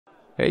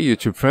Hey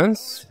YouTube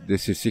friends,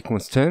 this is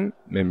sequence 10,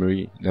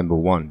 memory number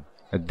 1.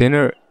 A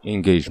dinner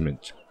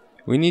engagement.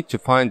 We need to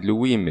find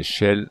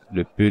Louis-Michel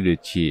le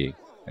Peletier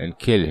and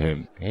kill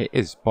him. He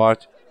is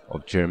part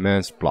of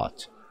Germain's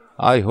plot.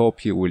 I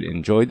hope you will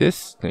enjoy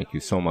this. Thank you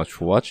so much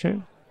for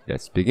watching.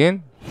 Let's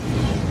begin.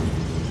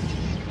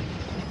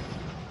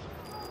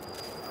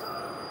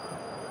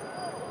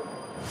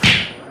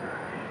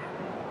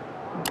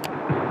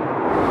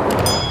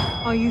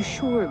 Are you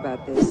sure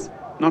about this?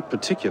 Not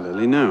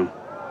particularly, no.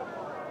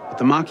 But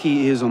the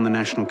Marquis is on the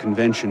National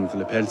Convention with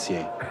Le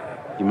Peletier.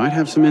 You might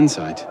have some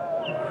insight.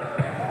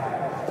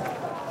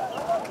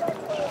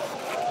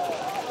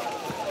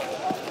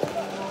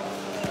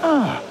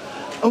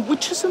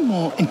 Which is a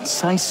more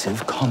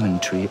incisive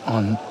commentary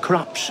on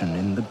corruption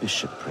in the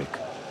bishopric?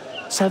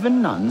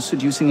 7 nuns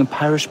seducing a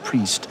parish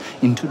priest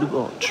into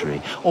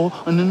debauchery, or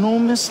an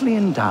enormously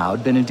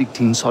endowed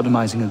Benedictine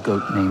sodomizing a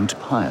goat named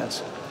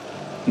Pius?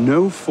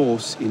 No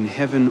force in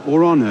heaven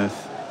or on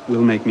earth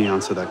will make me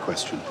answer that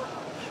question.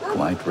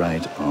 Quite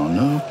right,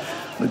 Arno.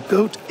 The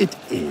goat it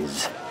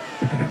is.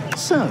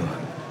 So,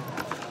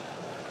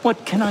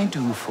 what can I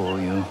do for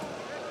you?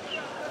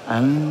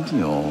 And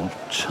your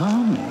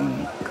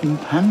charming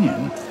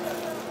companion.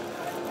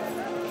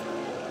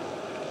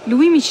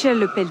 Louis-Michel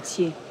le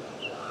Peletier.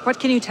 What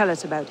can you tell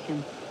us about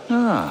him?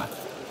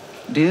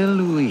 Dear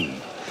Louis.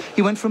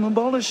 He went from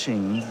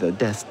abolishing the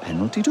death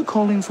penalty to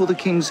calling for the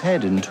king's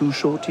head in 2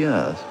 short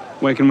years.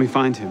 Where can we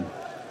find him?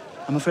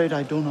 I'm afraid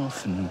I don't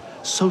often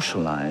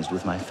socialize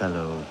with my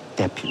fellow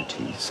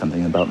deputies.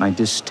 Something about my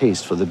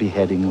distaste for the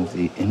beheading of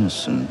the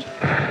innocent.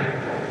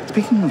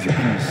 Speaking of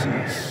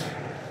innocence...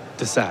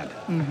 De Sade.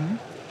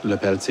 Le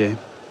Peletier.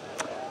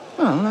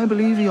 Well, I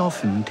believe he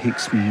often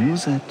takes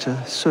meals at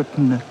a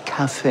certain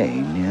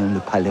cafe near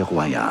the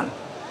Palais-Royal.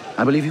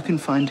 I believe you can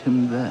find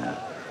him there.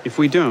 If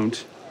we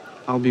don't,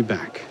 I'll be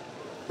back.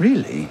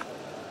 Really?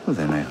 Well,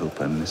 then I hope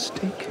I'm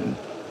mistaken.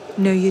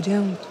 No, you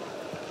don't.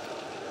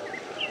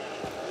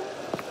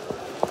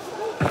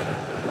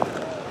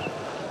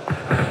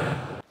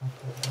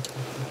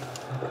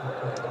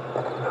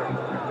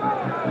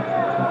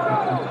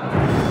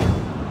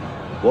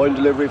 Wine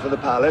delivery for the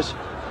palace.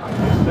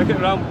 Take it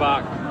round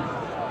back.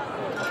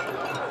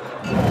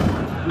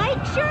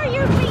 Make sure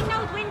you clean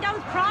those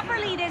windows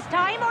properly this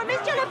time, or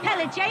Mr. Le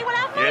Peletier will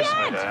have my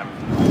head. Yes, madame.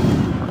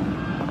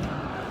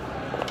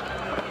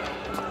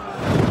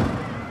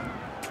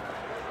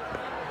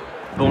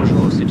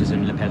 Bonjour,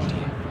 Citizen Le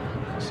Peletier.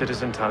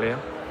 Citizen Talia.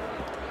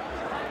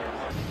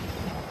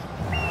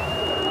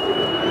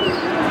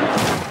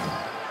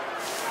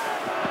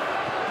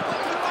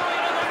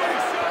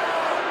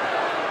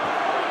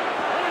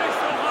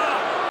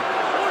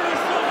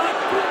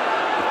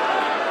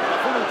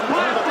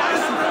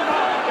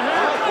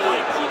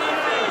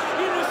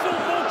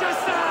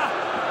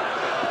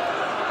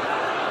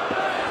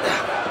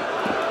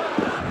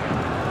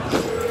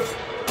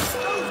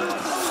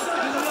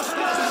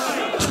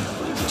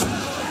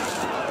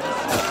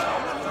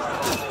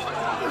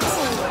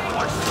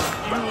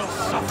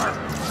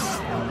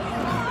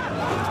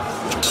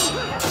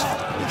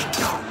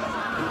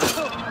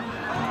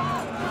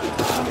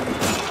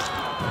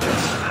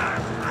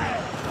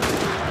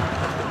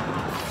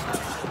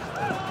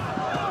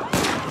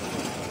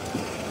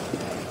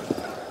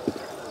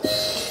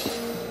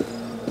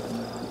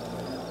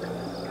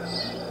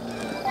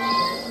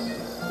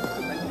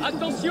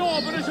 Attention,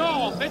 bonnes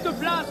gens, faites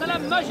place à la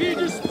magie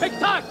du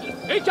spectacle.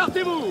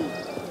 Écartez-vous.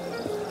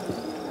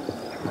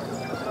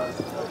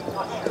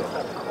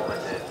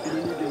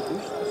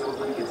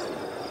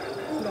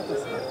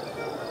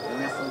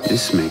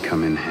 This may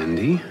come in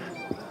handy.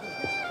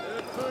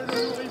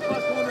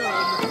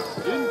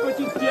 Une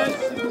petite pièce,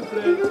 s'il vous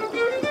plaît.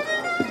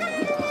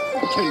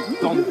 Quelle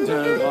bande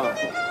d'ingrats.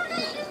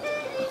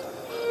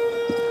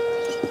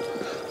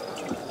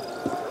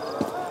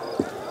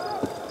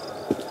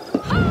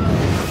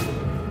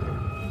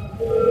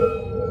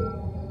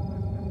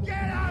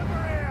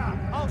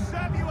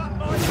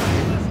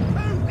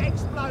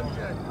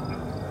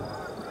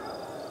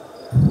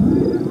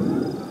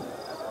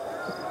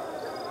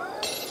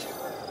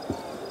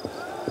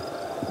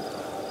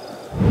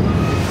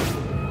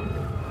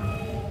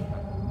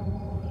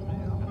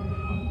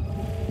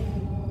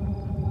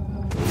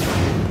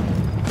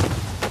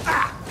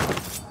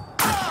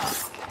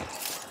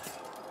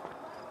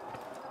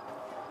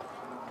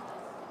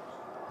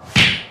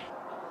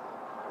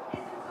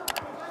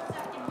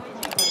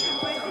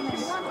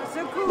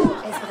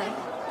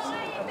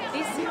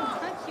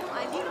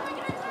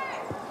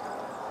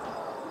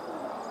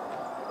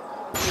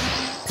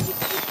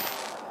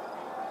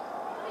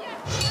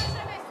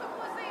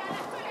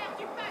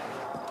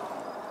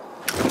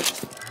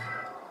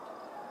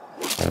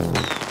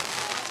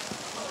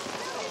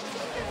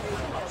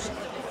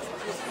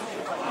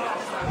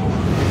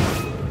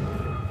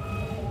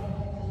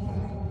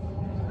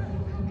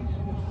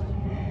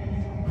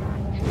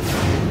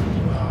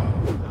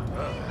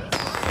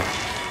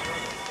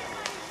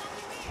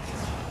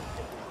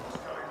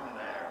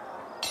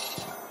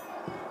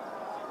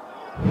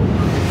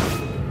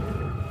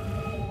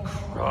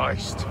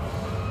 Christ.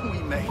 We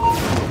may...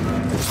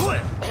 Oui.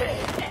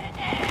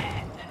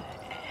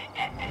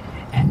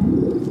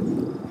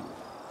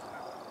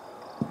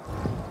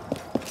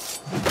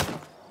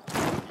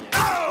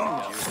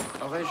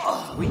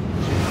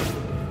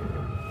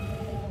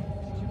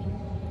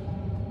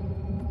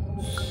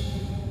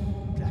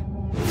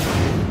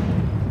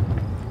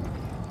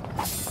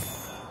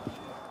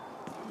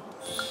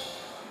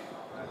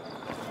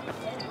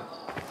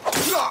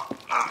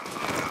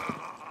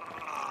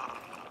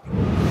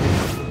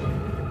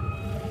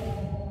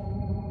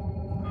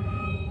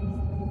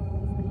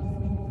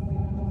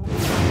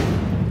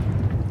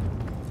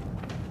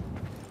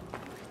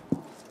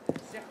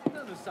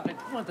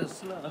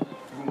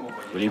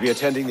 Will you be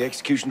attending the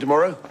execution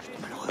tomorrow?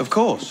 Of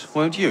course,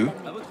 won't you?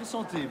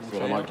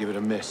 Thought I might give it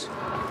a miss.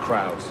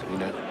 Crowds, you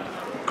know.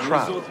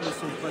 Crowds.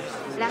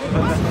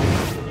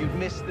 You've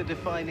missed the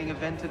defining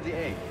event of the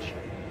age.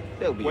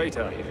 There'll be...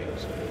 Waiter.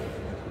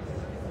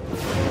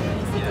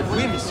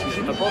 Oui,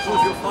 monsieur. A bottle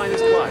of your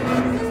finest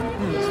wine.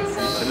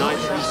 Tonight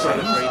we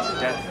celebrate the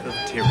death of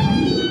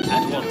tyranny.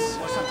 At once.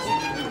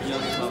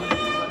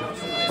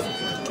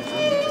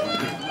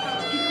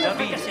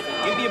 David,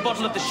 give me a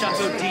bottle of the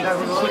Chateau d'If.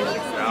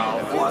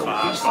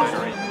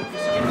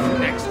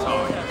 Next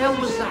time. hell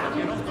was that?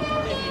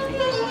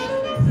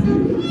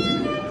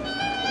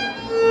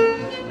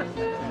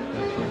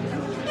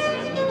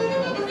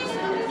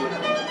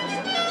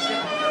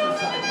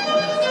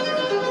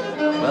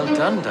 Well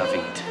done,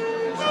 David.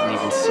 Didn't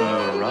even see you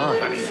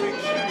arrive.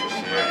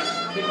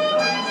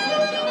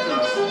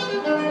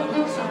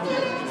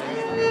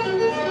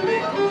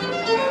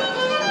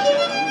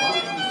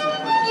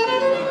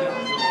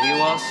 You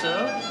are, sir?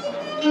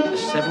 A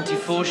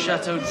 74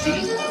 Chateau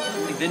d'If?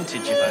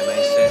 Vintage, if I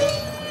may say.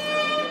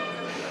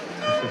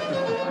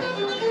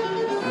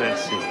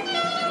 Merci.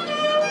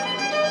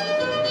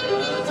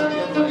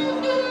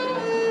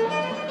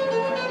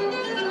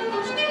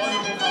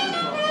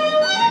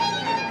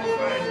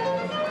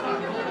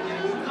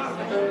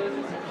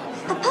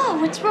 Papa,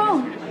 what's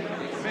wrong?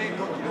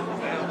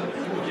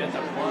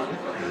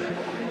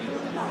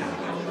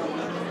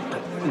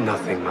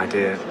 Nothing, my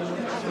dear.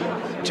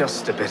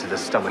 Just a bit of the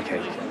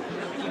stomachache.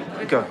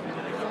 Go.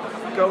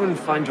 Go and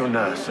find your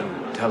nurse and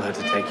tell her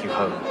to take you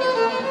home.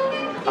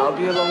 I'll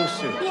be along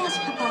soon. Yes,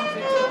 Papa.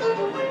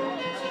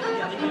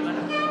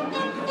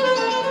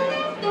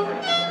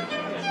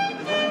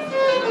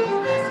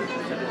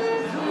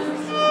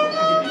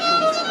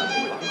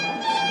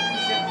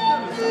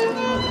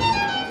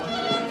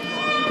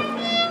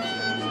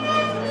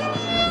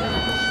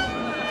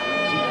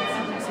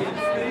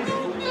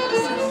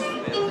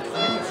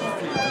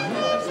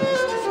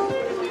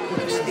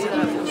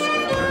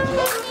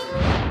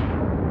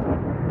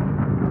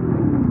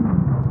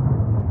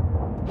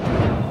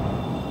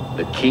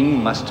 The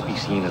king must be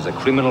seen as a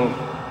criminal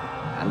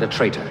and a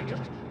traitor.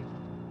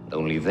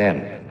 Only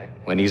then,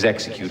 when he's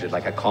executed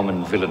like a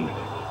common villain,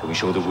 can we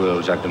show the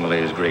world Jacques de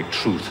Malay's great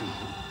truth.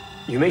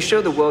 You may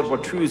show the world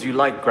what truths you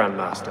like, Grand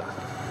Master.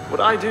 What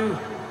I do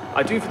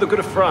for the good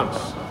of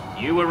France.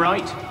 You were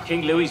right.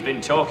 King Louis's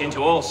been talking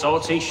to all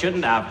sorts he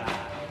shouldn't have.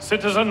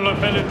 Citizen Le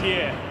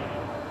Peletier,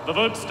 the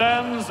vote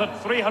stands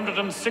at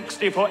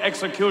 360 for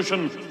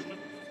execution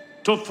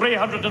to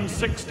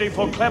 360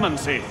 for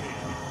clemency.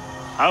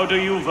 How do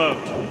you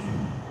vote?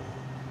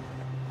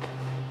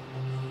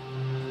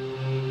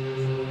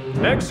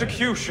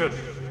 Execution!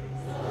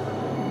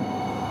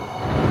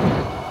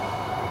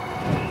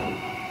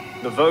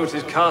 The vote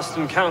is cast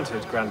and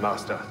counted, Grand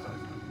Master.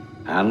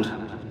 And?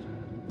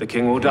 The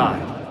king will die.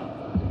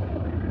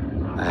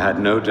 I had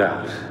no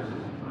doubt.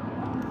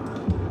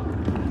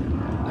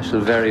 I shall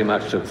very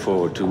much look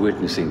forward to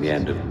witnessing the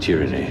end of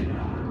tyranny.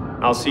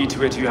 I'll see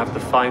to it you have the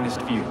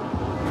finest view.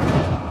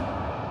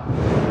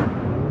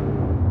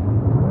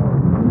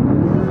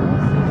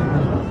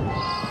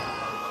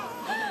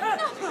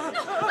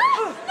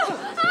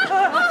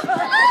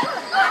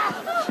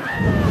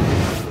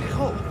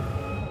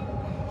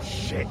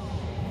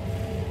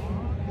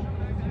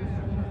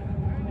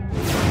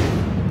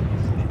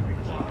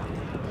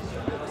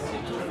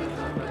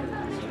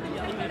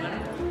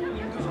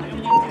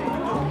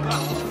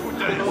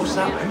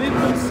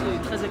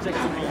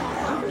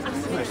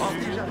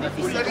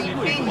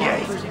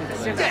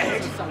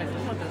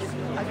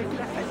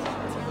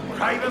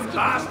 Craven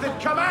bastard,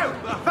 come out!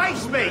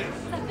 Face me!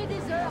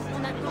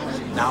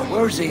 Now,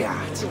 where's he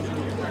at?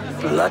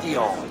 Bloody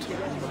odd.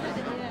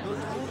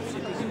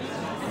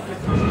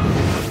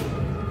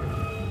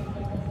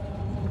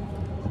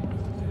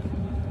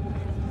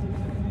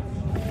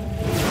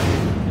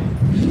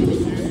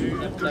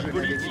 La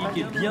politique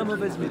est bien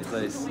mauvaise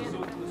maîtresse.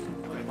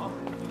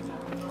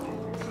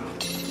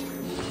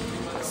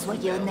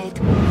 Soyez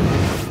honnête.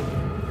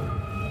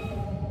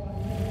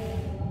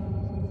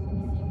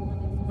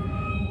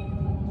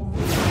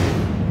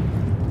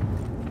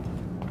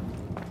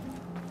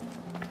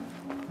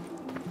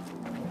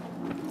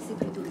 C'est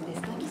plutôt le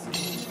destin qui se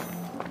joue.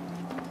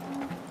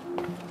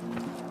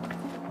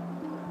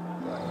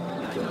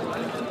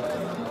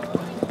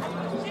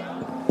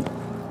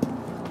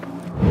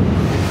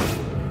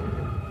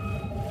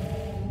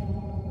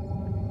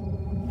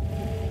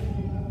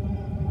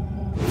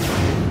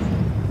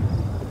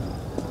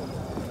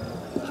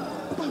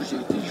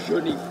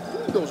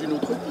 dans une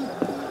autre vie,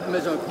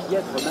 mais un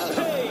piètre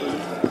marin.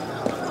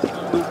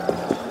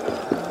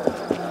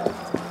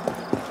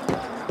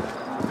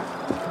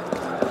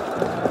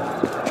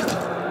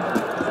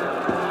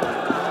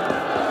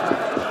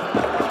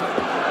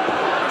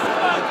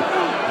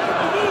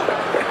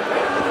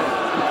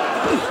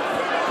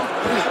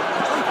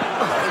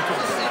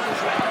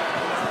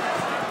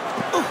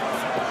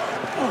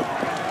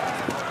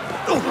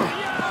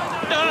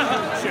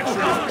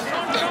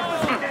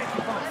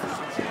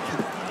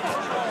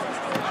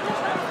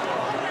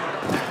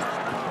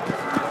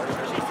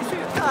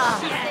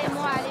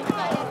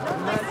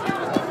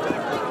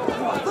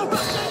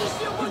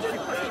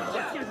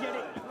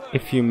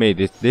 If you made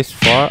it this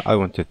far, I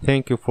want to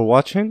thank you for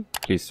watching.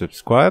 Please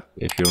subscribe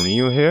if you're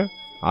new here.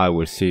 I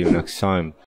will see you next time.